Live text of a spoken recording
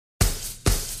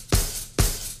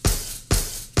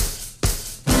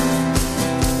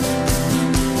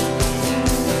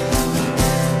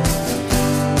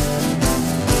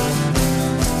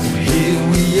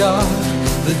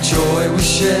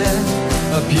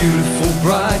beautiful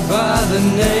bride by the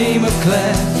name of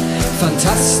Claire.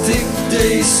 Fantastic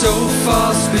day so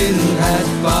fast been had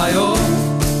by all.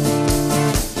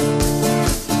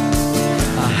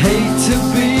 I hate to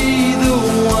be the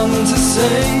one to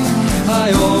say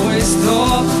I always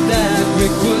thought that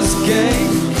Rick was gay.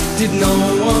 Did no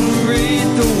one read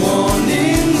the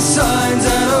warning signs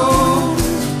at all?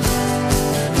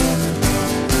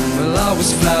 Well, I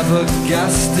was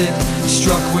flabbergasted,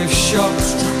 struck with shock.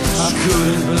 I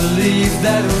couldn't believe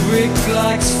that Rick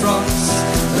likes frocks,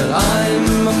 that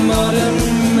I'm a modern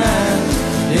man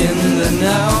in the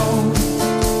now.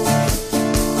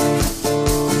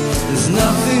 There's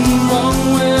nothing wrong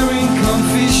wearing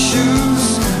comfy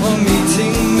shoes or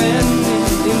meeting men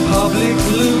in public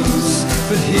loos,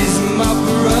 but he's my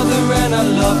brother and I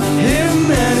love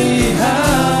him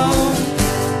anyhow.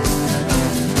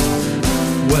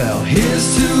 Well, here's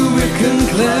to Rick and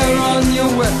Claire on your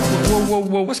way.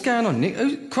 Whoa, what's going on, Nick?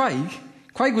 Craig?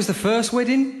 Craig was the first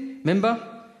wedding, remember?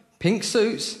 Pink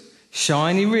suits,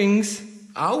 shiny rings.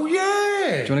 Oh,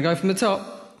 yeah! Do you want to go from the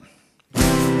top?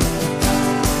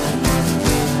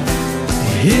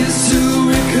 Here's to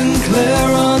Rick and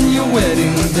Claire on your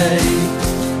wedding day.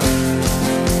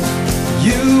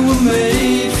 You were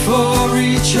made for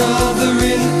each other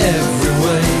in every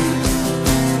way.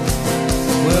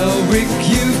 Well, Rick,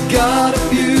 you've got a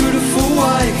beautiful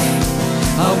wife.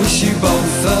 I wish you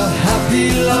both a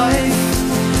happy life,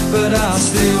 but I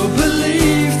still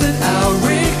believe that our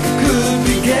Rick could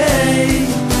be gay.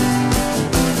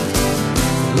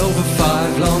 Well, over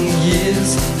 5 long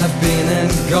years have been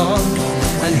and gone,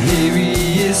 and here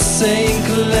he is saying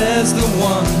Claire's the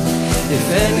one. If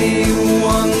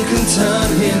anyone can turn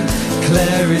him,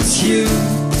 Claire, it's you.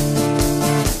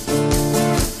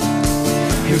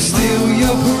 He'll steal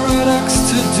your products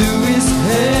to do his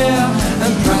hair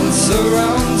and prance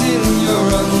around in your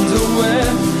underwear,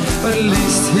 but at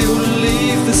least he'll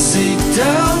leave the seat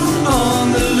down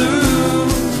on the loo.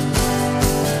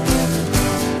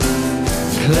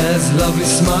 Claire's lovely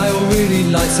smile really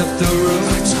lights up the room.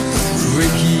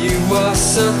 Ricky, you are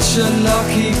such a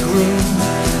lucky groom.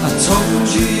 I told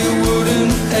you you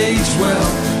wouldn't age well,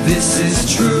 this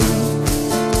is true.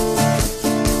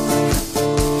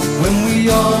 When we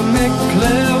all met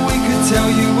Claire, we could tell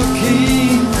you were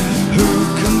keen. Who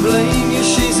can blame you?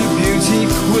 She's a beauty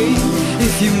queen.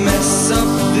 If you mess up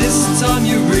this time,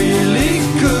 you really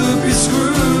could be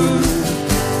screwed.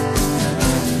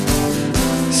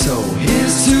 So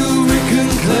here's to Rick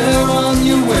and Claire on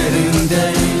your wedding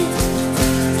day.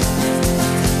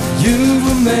 You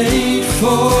were made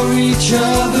for each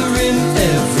other in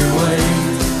every way.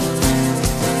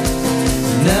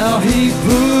 Now he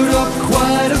put up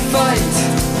quite a fight,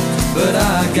 but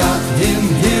I got him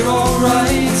here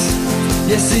alright.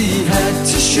 Yes, he had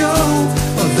to show,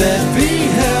 or there'd be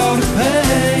hell to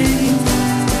pay.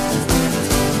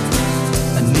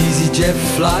 An EasyJet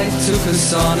flight took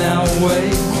us on our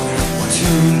way.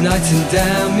 2 nights in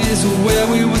Dam is where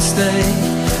we would stay.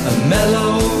 A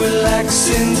mellow,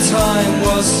 relaxing time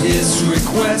was his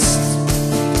request.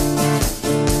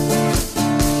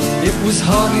 It was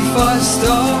hardly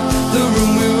 5-star, the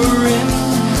room we were in,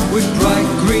 with bright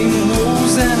green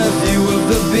walls and a view of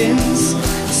the bins.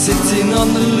 Sitting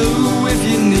on the loo with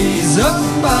your knees up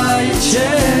by your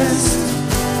chest.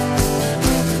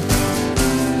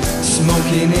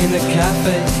 Smoking in a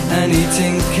cafe and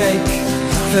eating cake.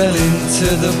 Fell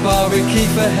into the bar, Ricky,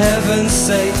 for heaven's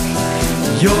sake.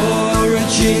 You're a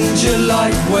ginger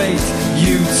lightweight,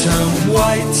 you turn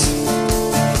white.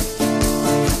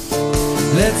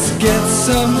 Let's get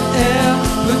some air,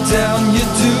 put down your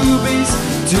doobies,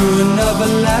 do another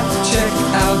lap, check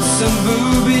out some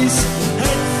boobies.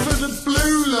 Head for the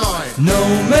blue line! No,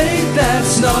 mate,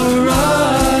 that's not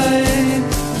right.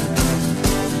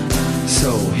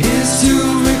 So here's to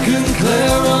Rick and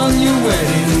Claire on your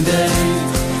wedding day.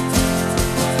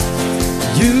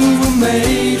 You were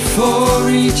made for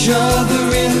each other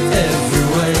in every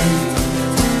way.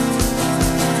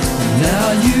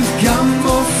 Now you've got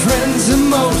more friends than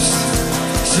most,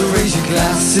 so raise your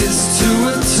glasses to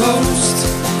a toast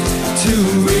to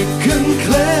Rick and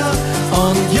Claire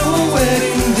on your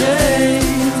wedding day.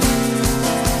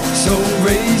 So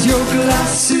raise your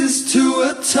glasses to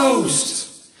a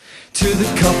toast to the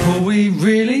couple we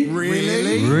really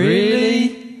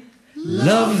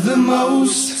love the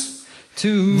most.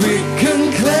 To Rick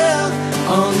and Claire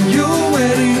on your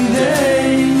wedding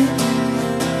day.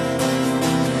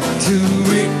 To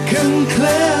Rick and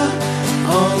Claire.